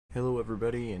Hello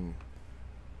everybody and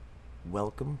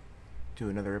welcome to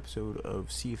another episode of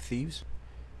Sea of Thieves.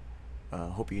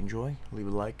 Hope you enjoy. Leave a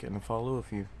like and a follow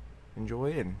if you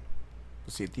enjoy, and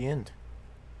we'll see you at the end.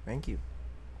 Thank you.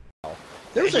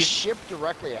 There's a ship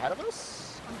directly ahead of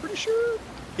us, I'm pretty sure.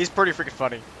 He's pretty freaking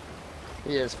funny.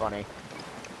 He is funny.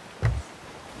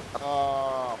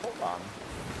 Hold on.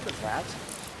 What is that?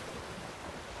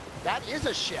 That is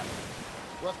a ship.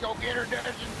 Let's go get her,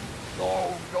 Dungeon.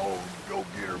 Go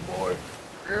get her, boy.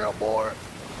 Yeah, boy.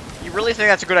 You really think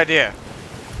that's a good idea?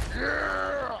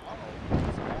 Yeah. Uh-oh.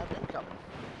 There's a bad thing coming.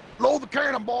 Load the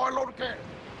cannon, boy. Load the cannon.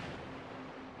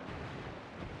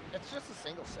 It's just a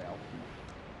single cell.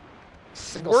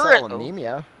 Single cell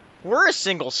anemia. We're a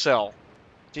single cell.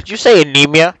 Did you say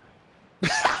anemia?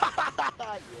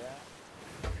 Yeah.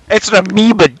 It's an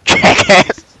amoeba,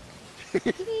 jackass.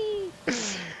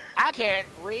 I can't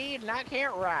read and I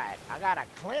can't write. I got a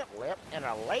clint lip and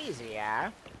a lazy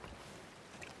eye.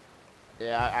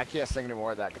 Yeah, I can't sing any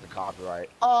more of that because of copyright.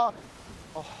 Oh,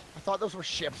 I thought those were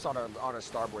ships on a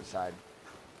starboard side.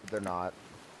 They're not.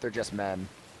 They're just men.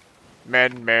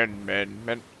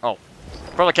 Men. Oh,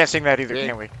 probably can't sing that either,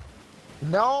 can we?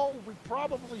 No, we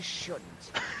probably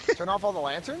shouldn't. Turn off all the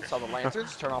lanterns. All the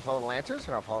lanterns. Turn off all the lanterns.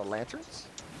 Turn off all the lanterns.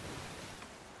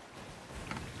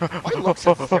 My look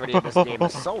sensitivity in this game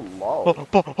is so low.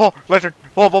 Lantern.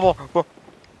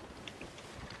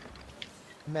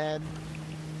 Men.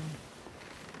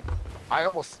 I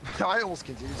almost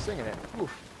continued singing it.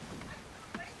 Oof.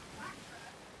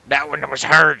 That one was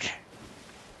heard.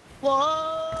 Whoa,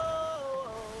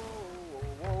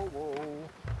 whoa.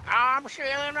 I'm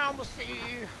sailing on the sea.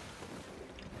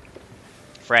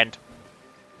 Friend.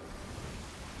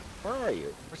 Where are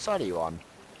you? Which side are you on?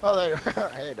 Oh, there.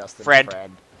 Hey, Dustin.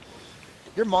 Friend.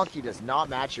 Your monkey does not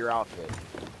match your outfit.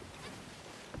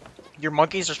 Your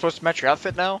monkeys are supposed to match your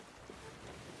outfit now?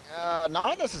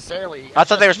 Not necessarily. I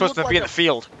thought they were supposed to be in the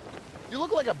field. You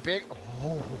look like a big.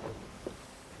 Oh.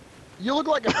 You look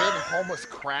like a big homeless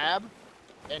crab,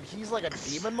 and he's like a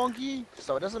demon monkey,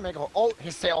 so it doesn't make a. Oh,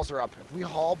 his sails are up. If we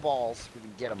haul balls, we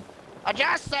can get him.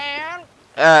 Adjust sail.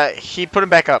 He put him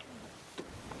back up.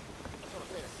 That's what I'm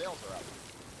saying. His sails are up.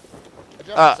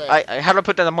 Adjust sail. How do I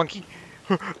put down the monkey?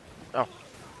 Oh.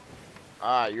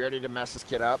 You ready to mess this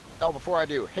kid up? Oh, before I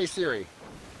do, hey Siri.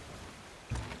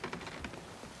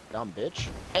 Dumb bitch.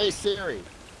 Hey Siri.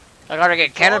 I gotta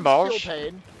get cannonballs.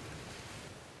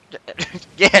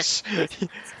 Yes.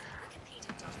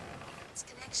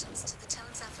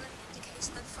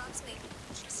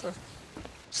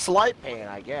 Slight pain,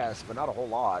 I guess, but not a whole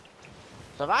lot.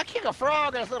 So if I kick a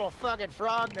frog in his little fucking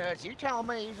frog nuts, you telling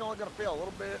me he's only gonna feel a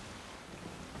little bit?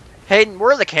 Hayden,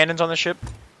 where are the cannons on the ship?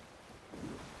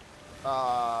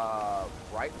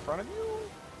 Right in front of you?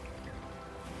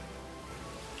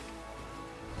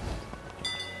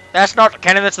 That's not the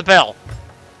cannon, that's the bell.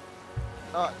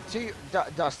 See,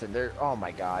 Dustin, there. Oh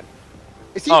my God.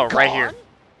 Is he gone? gone? Right here.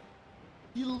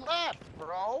 He left,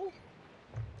 bro.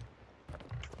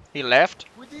 He left?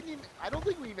 We didn't even. I don't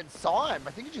think we even saw him.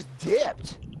 I think he just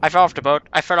dipped. I fell off the boat.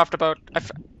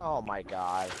 Oh my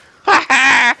God.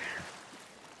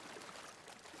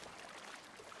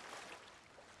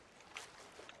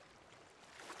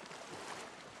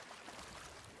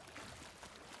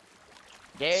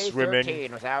 Day Swimming.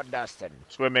 13 without Dustin.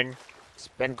 Swimming. It's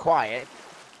been quiet.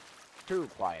 Too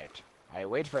quiet. I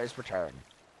wait for his return.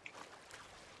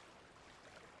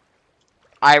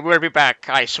 I will be back,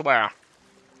 I swear.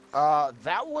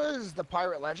 That was the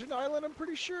Pirate Legend Island, I'm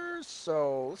pretty sure,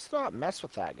 so let's not mess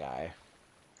with that guy.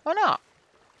 Why not?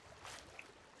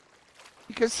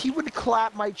 Because he would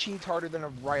clap my cheeks harder than a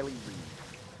Riley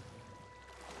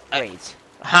Reid. Wait.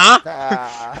 Huh?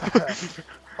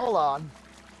 Hold on.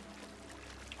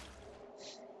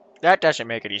 That doesn't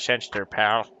make any sense there,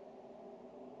 pal.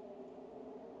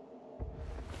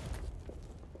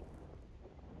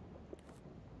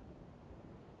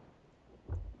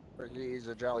 For he's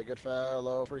a jolly good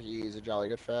fellow, for he's a jolly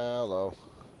good fellow.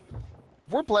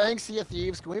 If we're playing Sea of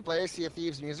Thieves, can we play Sea of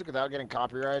Thieves music without getting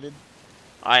copyrighted?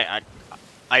 I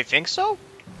think so?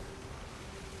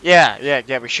 Yeah,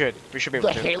 we should. We should be able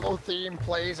The to. Halo theme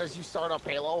plays as you start up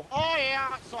Halo. Oh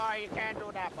yeah, sorry, you can't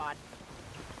do that, bud.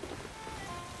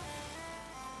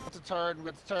 With the turn.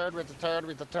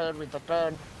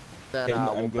 Then I'm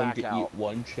we'll going back to out. eat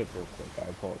one chip real quick. I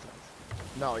apologize.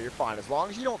 No, you're fine. As long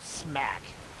as you don't smack.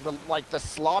 The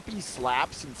sloppy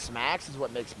slaps and smacks is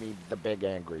what makes me the big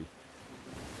angry.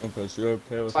 Okay, so you're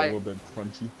okay with a little bit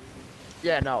crunchy?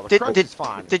 Yeah, no, the crunch is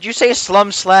fine. Did you say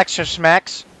slum slacks or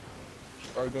smacks?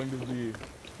 Are going to be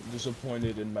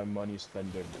disappointed in my money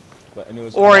spending. But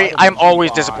anyways, Ori, I'm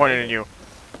always disappointed in you.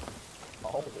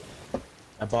 Oh.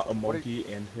 bought a What monkey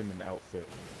and him an outfit.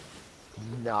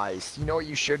 Nice. You know what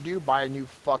you should do? Buy a new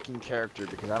fucking character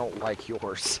because I don't like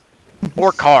yours.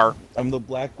 Or car. I'm the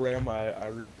black ram. I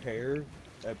repair.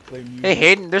 I play music. Hey,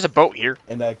 Hayden, there's a boat here.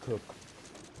 And I cook.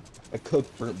 I cook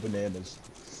burnt bananas.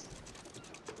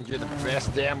 You're the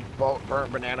best damn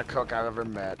burnt banana cook I've ever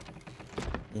met.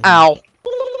 Ow.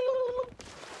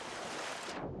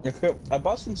 I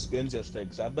bought some skins yesterday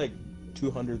because I had like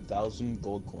 200,000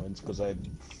 gold coins because I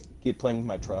keep playing with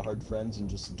my tryhard friends and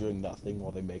just doing nothing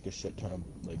while they make a shit ton of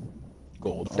like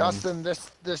gold. Dustin, this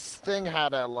thing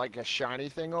had a shiny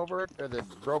thing over it, or the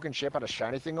broken ship had a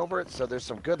shiny thing over it. So there's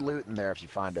some good loot in there if you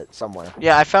find it somewhere.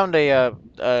 Yeah, I found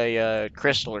a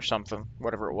crystal or something,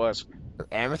 whatever it was.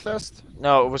 Amethyst?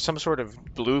 No, it was some sort of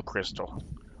blue crystal.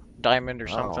 Diamond or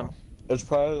something. Oh. It's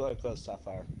probably like a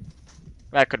sapphire.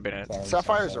 That could have been it.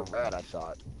 Sapphires are red, I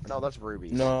thought. No, that's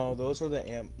rubies. No, those are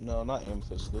the no, not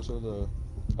amethyst. Those are the.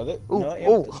 Are they? Ooh, no,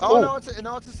 ooh. amethyst. Oh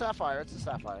no, it's a sapphire. It's a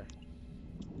sapphire.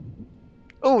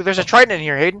 Oh, there's a trident in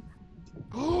here, Hayden.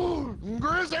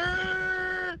 Grizzly!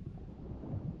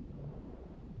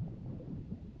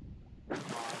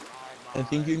 I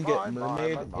think you can get Bye,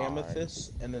 mermaid, bye, bye, bye.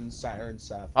 amethyst, and then siren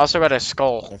sapphire. Also got a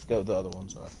skull. I forgot what the other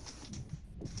ones are.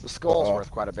 The skull's Uh-oh.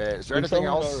 worth quite a bit. Is there You anything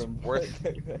tell me else about 'em. worth?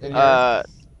 in I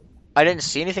didn't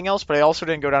see anything else, but I also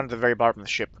didn't go down to the very bottom of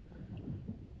the ship.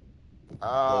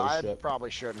 I shit. probably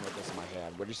shouldn't with this in my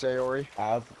hand. What'd you say, Ori?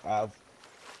 I have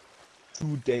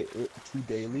two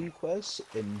daily quests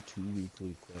and 2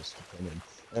 weekly quests depending.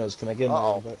 Anyways, can I get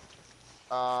Uh-oh. another bit?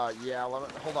 Yeah.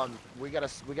 Hold on. We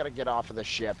gotta get off of the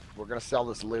ship. We're gonna sell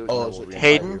this loot. Oh, and is then we'll it- reinvite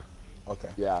Hayden? you. Okay.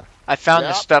 Yeah. I found the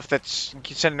Yep. stuff that's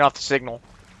sending off the signal.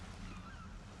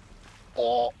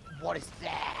 Oh, what is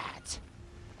that?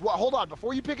 Well, hold on.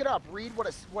 Before you pick it up, read what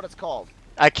it's called.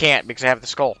 I can't because I have the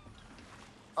skull.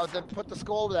 Then put the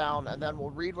skull down, and then we'll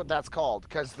read what that's called.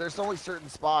 Because there's only certain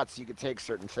spots you can take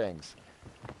certain things.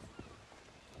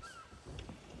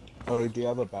 Oh, do you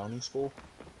have a bounty skull?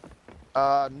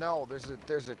 No.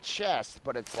 There's a chest,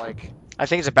 but it's like, I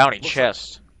think it's a bounty Looks like-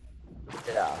 chest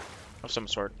yeah. of some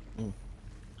sort. Mm. It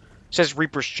says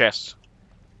Reaper's chest.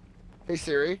 Hey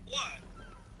Siri.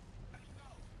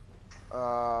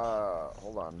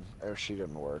 Hold on. Oh, she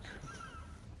didn't work.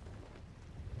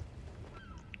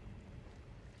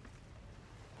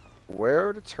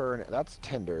 Where to turn? That's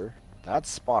Tinder.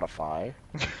 That's Spotify.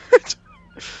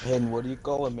 And what do you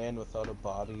call a man without a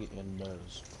body and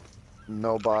nose?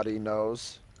 Nobody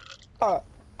knows. Shut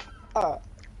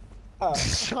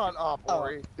up,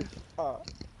 Ori.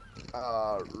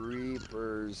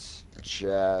 Reaper's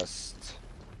chest.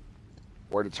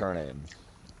 Where to turn in?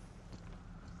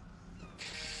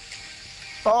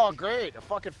 Oh, great! A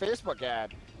fucking Facebook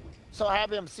ad. So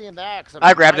happy I'm seeing that because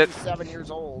I grabbed it. 7 years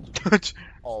old.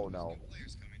 Oh no.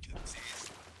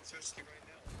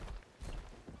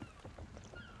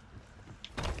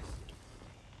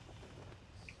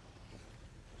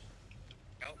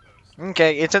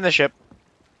 Okay, it's in the ship.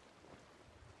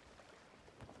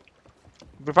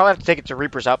 We probably have to take it to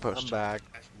Reaper's I'm outpost. back.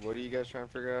 What are you guys trying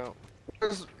to figure out?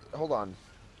 Hold on.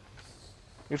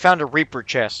 We found a Reaper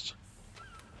chest.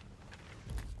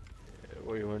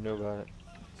 What do you want to know about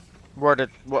it?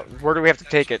 Where do we have to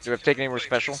take it? Do we have to take it anywhere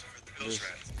special? Just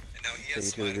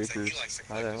take it to the Reapers.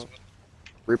 Hideout.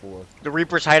 Reaper. The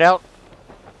Reaper's hideout?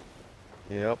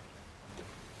 Yep.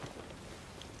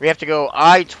 We have to go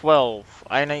I-12,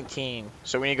 I-19.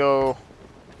 So we need to go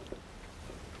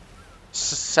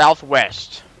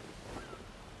southwest.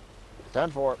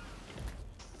 10-4.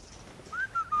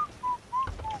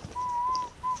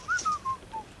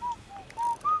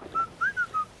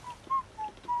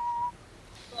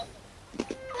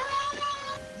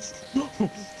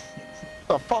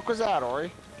 The fuck was that,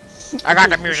 Ori? I got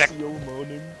the music. Yo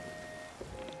moaning.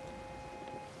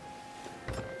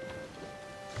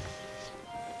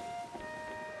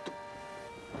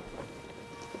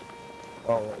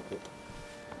 Oh, okay.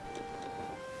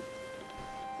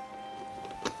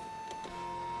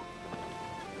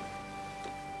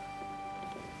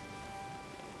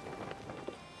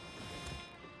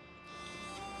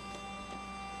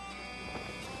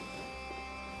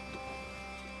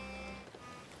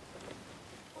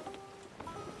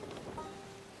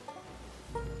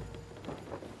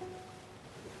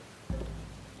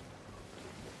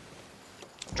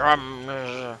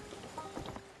 Drum.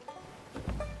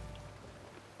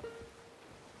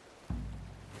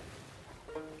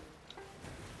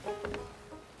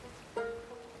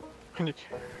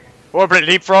 Orbit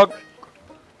leapfrog.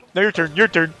 Now your turn. Your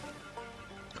turn.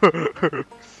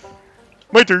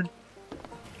 My turn.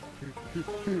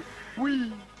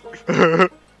 Wee.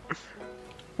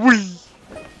 Wee.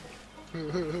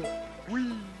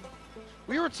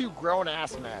 two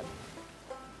grown-ass men.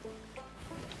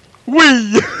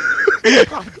 Wee!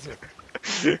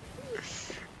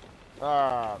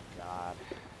 Oh, God.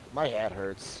 My head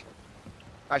hurts.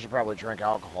 I should probably drink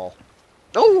alcohol.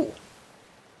 Oh!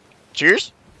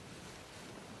 Cheers?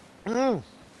 No!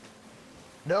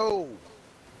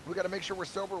 We gotta make sure we're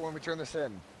sober when we turn this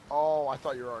in. Oh, I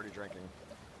thought you were already drinking.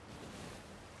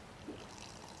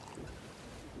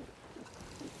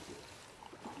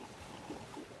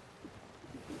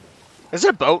 Is it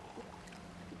a boat?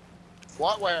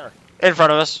 What, where? In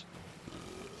front of us.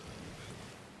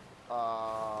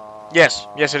 Yes,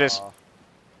 it is.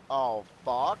 Oh,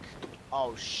 fuck.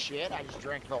 Oh, shit, I just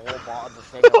drank the whole bottle of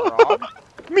thing of grog.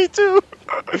 Me too!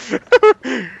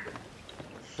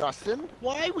 Dustin,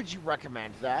 why would you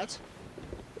recommend that?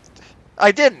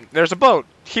 I didn't. There's a boat.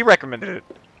 He recommended it.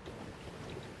 I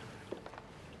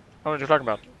don't know what you're talking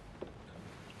about.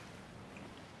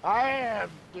 I am,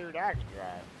 dude, I can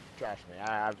drive. Trust me,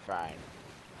 I'm fine.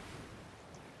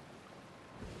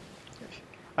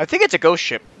 I think it's a ghost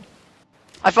ship.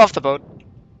 I fell off the boat.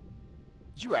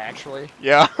 Did you actually?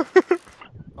 Yeah.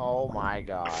 Oh my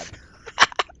god.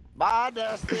 Bye,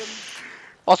 Dustin.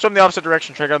 I'll swim the opposite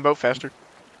direction, try to get on the boat faster.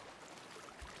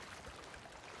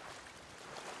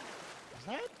 Is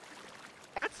that?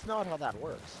 That's not how that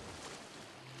works.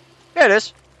 Yeah, it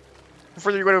is. The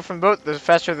further you go from the boat, the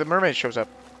faster the mermaid shows up.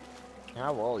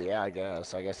 Oh, well, yeah, I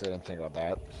guess. I didn't think about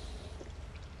that.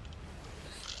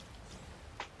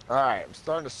 Alright, I'm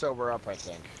starting to sober up, I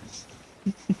think.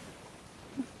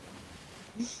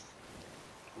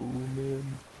 Oh man.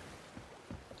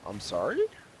 I'm sorry?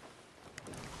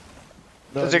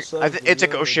 No, It's a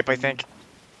ghost ship, I think.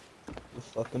 The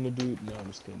fucking a dude. No, I'm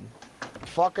just kidding.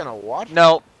 Fucking a what?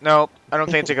 No, I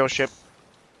don't think it's a ghost ship.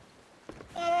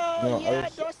 No, Yeah,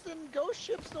 Dustin, ghost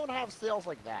ships don't have sails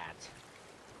like that.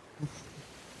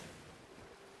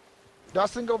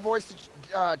 Dustin, go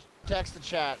text the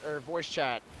chat, or voice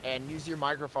chat, and use your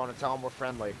microphone and tell them we're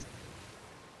friendly.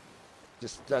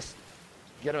 Just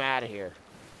get them out of here.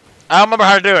 I don't remember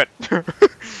how to do it.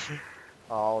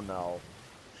 Oh, no.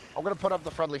 I'm gonna put up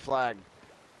the friendly flag.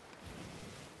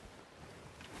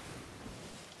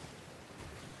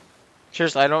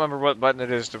 Seriously, I don't remember what button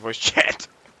it is to voice chat.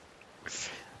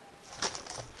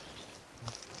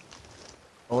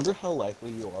 I wonder how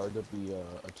likely you are to be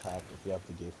attacked if you have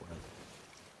the gay flag.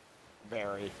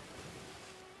 Very.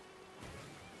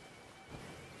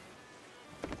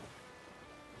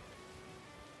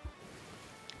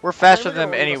 We're faster They're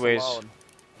than them gonna leave us anyways. alone.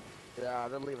 Yeah,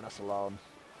 they're leaving us alone.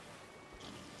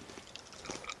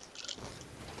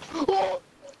 Oh!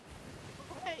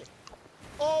 Hey!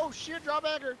 Oh shit, drop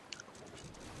anchor!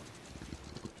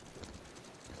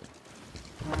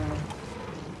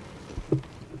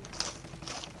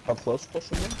 How close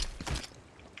pushing them?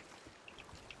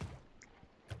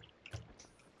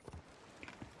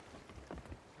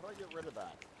 How do I get rid of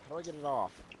that? How do I get it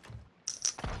off?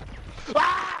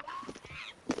 Ah!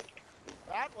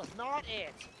 That was not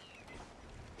it!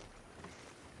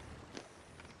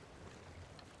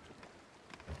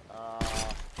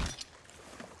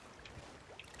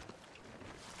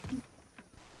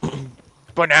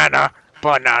 Banana!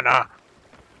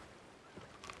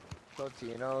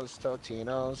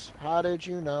 Totinos, how did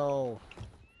you know?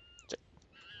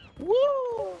 Woo!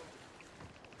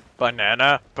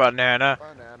 Banana! Banana.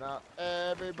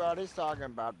 Everybody's talking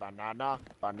about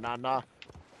banana.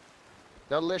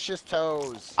 Delicious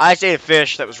toes. I ate a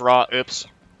fish that was raw. Oops.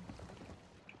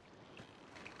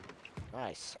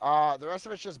 Nice. The rest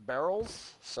of it's just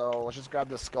barrels, so let's just grab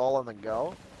the skull and then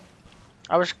go.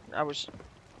 I was.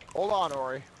 Hold on,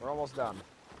 Ori. We're almost done.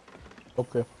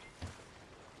 Okay.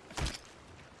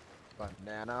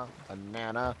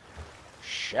 Banana.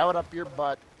 Shove it up your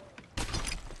butt.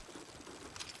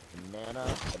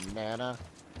 Banana.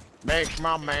 Makes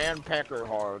my man pecker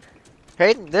hard.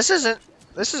 Hayden, this is a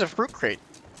fruit crate.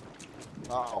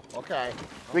 Oh, okay.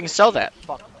 We can sell that.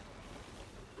 Fuck.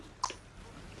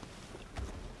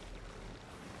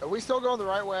 Are we still going the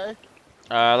right way?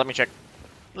 Let me check.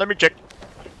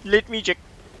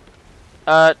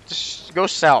 Just go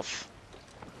south.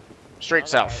 Straight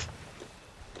south.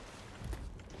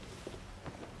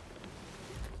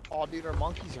 Oh, dude, our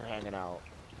monkeys are hanging out.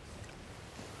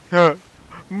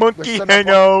 Monkey They're sitting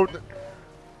hangout.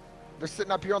 They're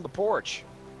sitting up here on the porch.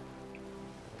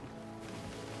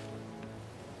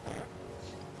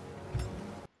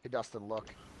 Hey, Dustin,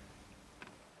 look.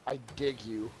 I dig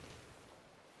you.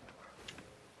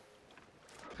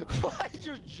 Why he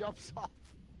just jumps off?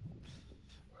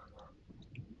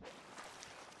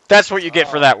 That's what you get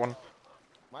for that one.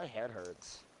 My head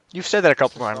hurts. You've said that a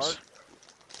couple Mr. times. Stark?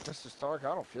 Mr. Stark,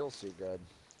 I don't feel too good.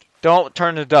 Don't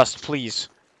turn to dust, please.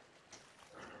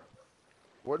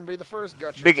 Wouldn't be the first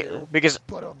gutcher Big, too. because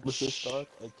Mr. Stark,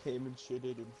 I came and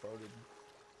shitted and farted.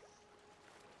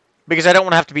 because I don't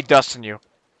want to have to be dusting you.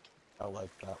 I like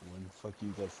that one. Fuck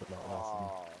you guys for not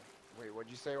Oh, wait,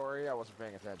 what'd you say, Ori? I wasn't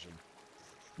paying attention.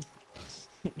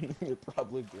 laughing. You're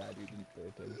probably glad you didn't pay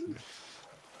attention.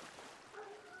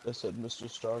 I said, Mr.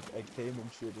 Stark, I came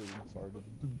and shitted and farted.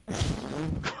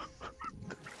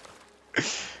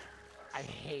 I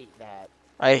hate that.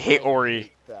 I hate Ori.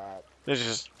 Hate that.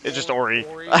 It's just Ori.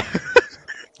 Ori.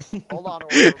 Hold on, Ori.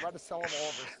 We're about to sell him all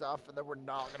of our stuff, and then we're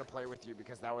not gonna play with you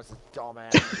because that was a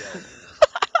dumbass joke.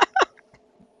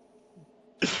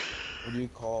 What do you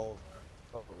call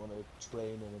when a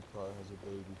train and a car has a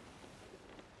baby?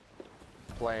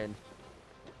 Plane.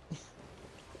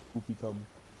 Poopy cum.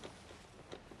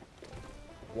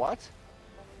 What?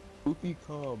 Poopy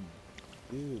cum.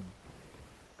 Dude.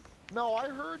 No, I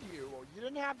heard you. You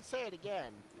didn't have to say it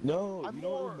again. No, I'm you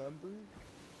more- don't remember?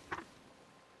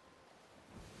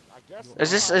 I guess.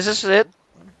 Is not. this it?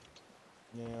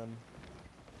 Man.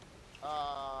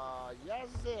 Yes,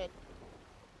 it.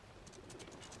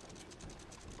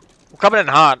 We're coming in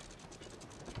hot.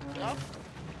 Yep.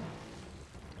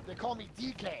 They call me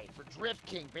DK for Drift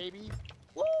King, baby.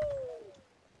 Woo!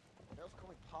 They also call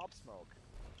me Pop Smoke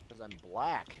because I'm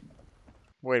black.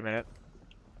 Wait a minute.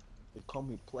 They call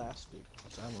me plastic,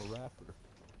 'cause I'm a rapper.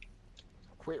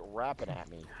 Quit rapping at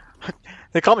me.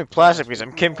 They call me plastic because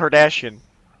I'm Kim Kardashian.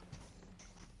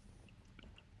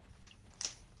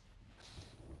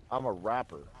 I'm a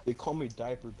rapper. They call me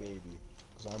diaper baby,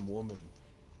 'cause I'm woman.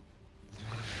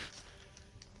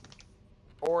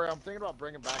 Or I'm thinking about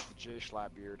bringing back the J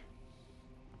Schlatt beard.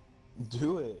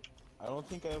 Do it. I don't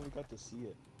think I ever got to see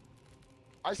it.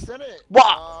 I sent it.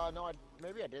 What? No,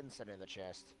 maybe I didn't send it in the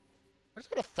chest. I just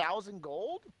got 1,000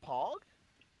 gold? Pog?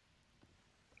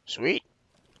 Sweet.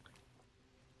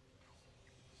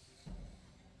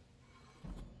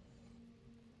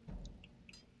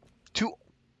 Two.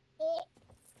 Oh!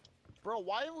 Bro,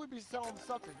 why would we be selling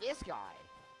stuff to this guy?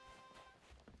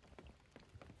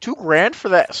 $2,000 for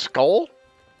that skull?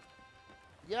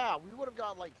 Yeah, we would have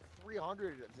got like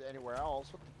 300 anywhere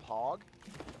else. What the Pog?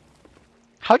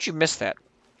 How'd you miss that?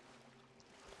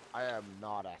 I am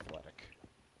not athletic.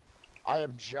 I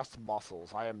am just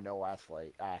muscles. I am no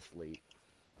athlete.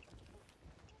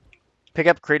 Pick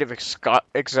up creative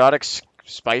exotic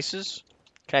spices?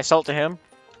 Can I sell it to him?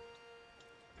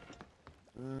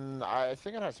 I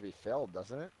think it has to be filled,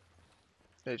 doesn't it?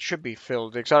 It should be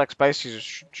filled. Exotic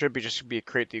spices should be just be a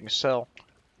crate that you can sell.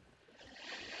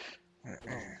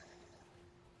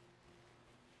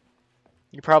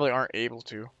 You probably aren't able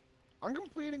to. I'm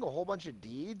completing a whole bunch of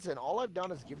deeds, and all I've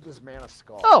done is give this man a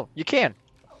skull. Oh, you can.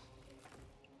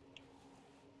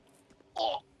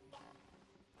 Oh!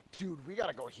 Dude, we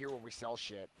gotta go here when we sell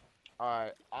shit.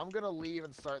 Alright, I'm gonna leave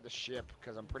and start the ship,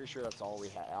 because I'm pretty sure that's all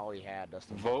we had,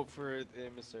 Dustin. Vote for the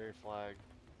emissary flag.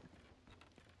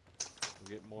 We'll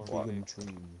get more What? money.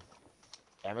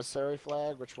 Emissary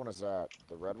flag? Which one is that?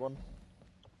 The red one?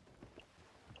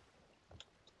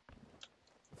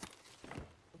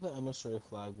 The emissary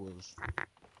flag was.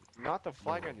 Not the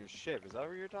flag on your ship. Is that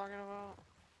what you're talking about?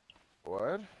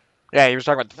 What? Yeah, he was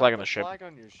talking about the flag Not on the ship. flag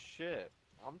on your ship.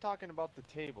 I'm talking about the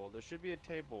table. There should be a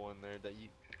table in there that you,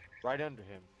 right under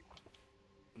him.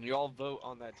 And you all vote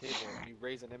on that table. And you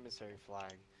raise an emissary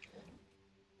flag.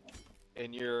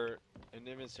 And you're an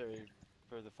emissary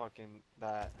for the fucking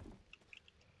that.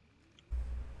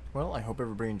 Well, I hope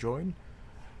everybody enjoyed.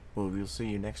 Well, we'll see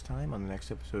you next time on the next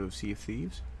episode of Sea of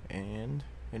Thieves. And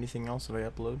anything else that I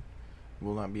upload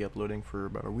will not be uploading for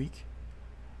about a week.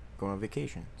 Going on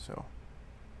vacation, so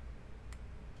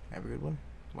have a good one.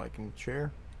 Like and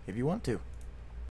share if you want to.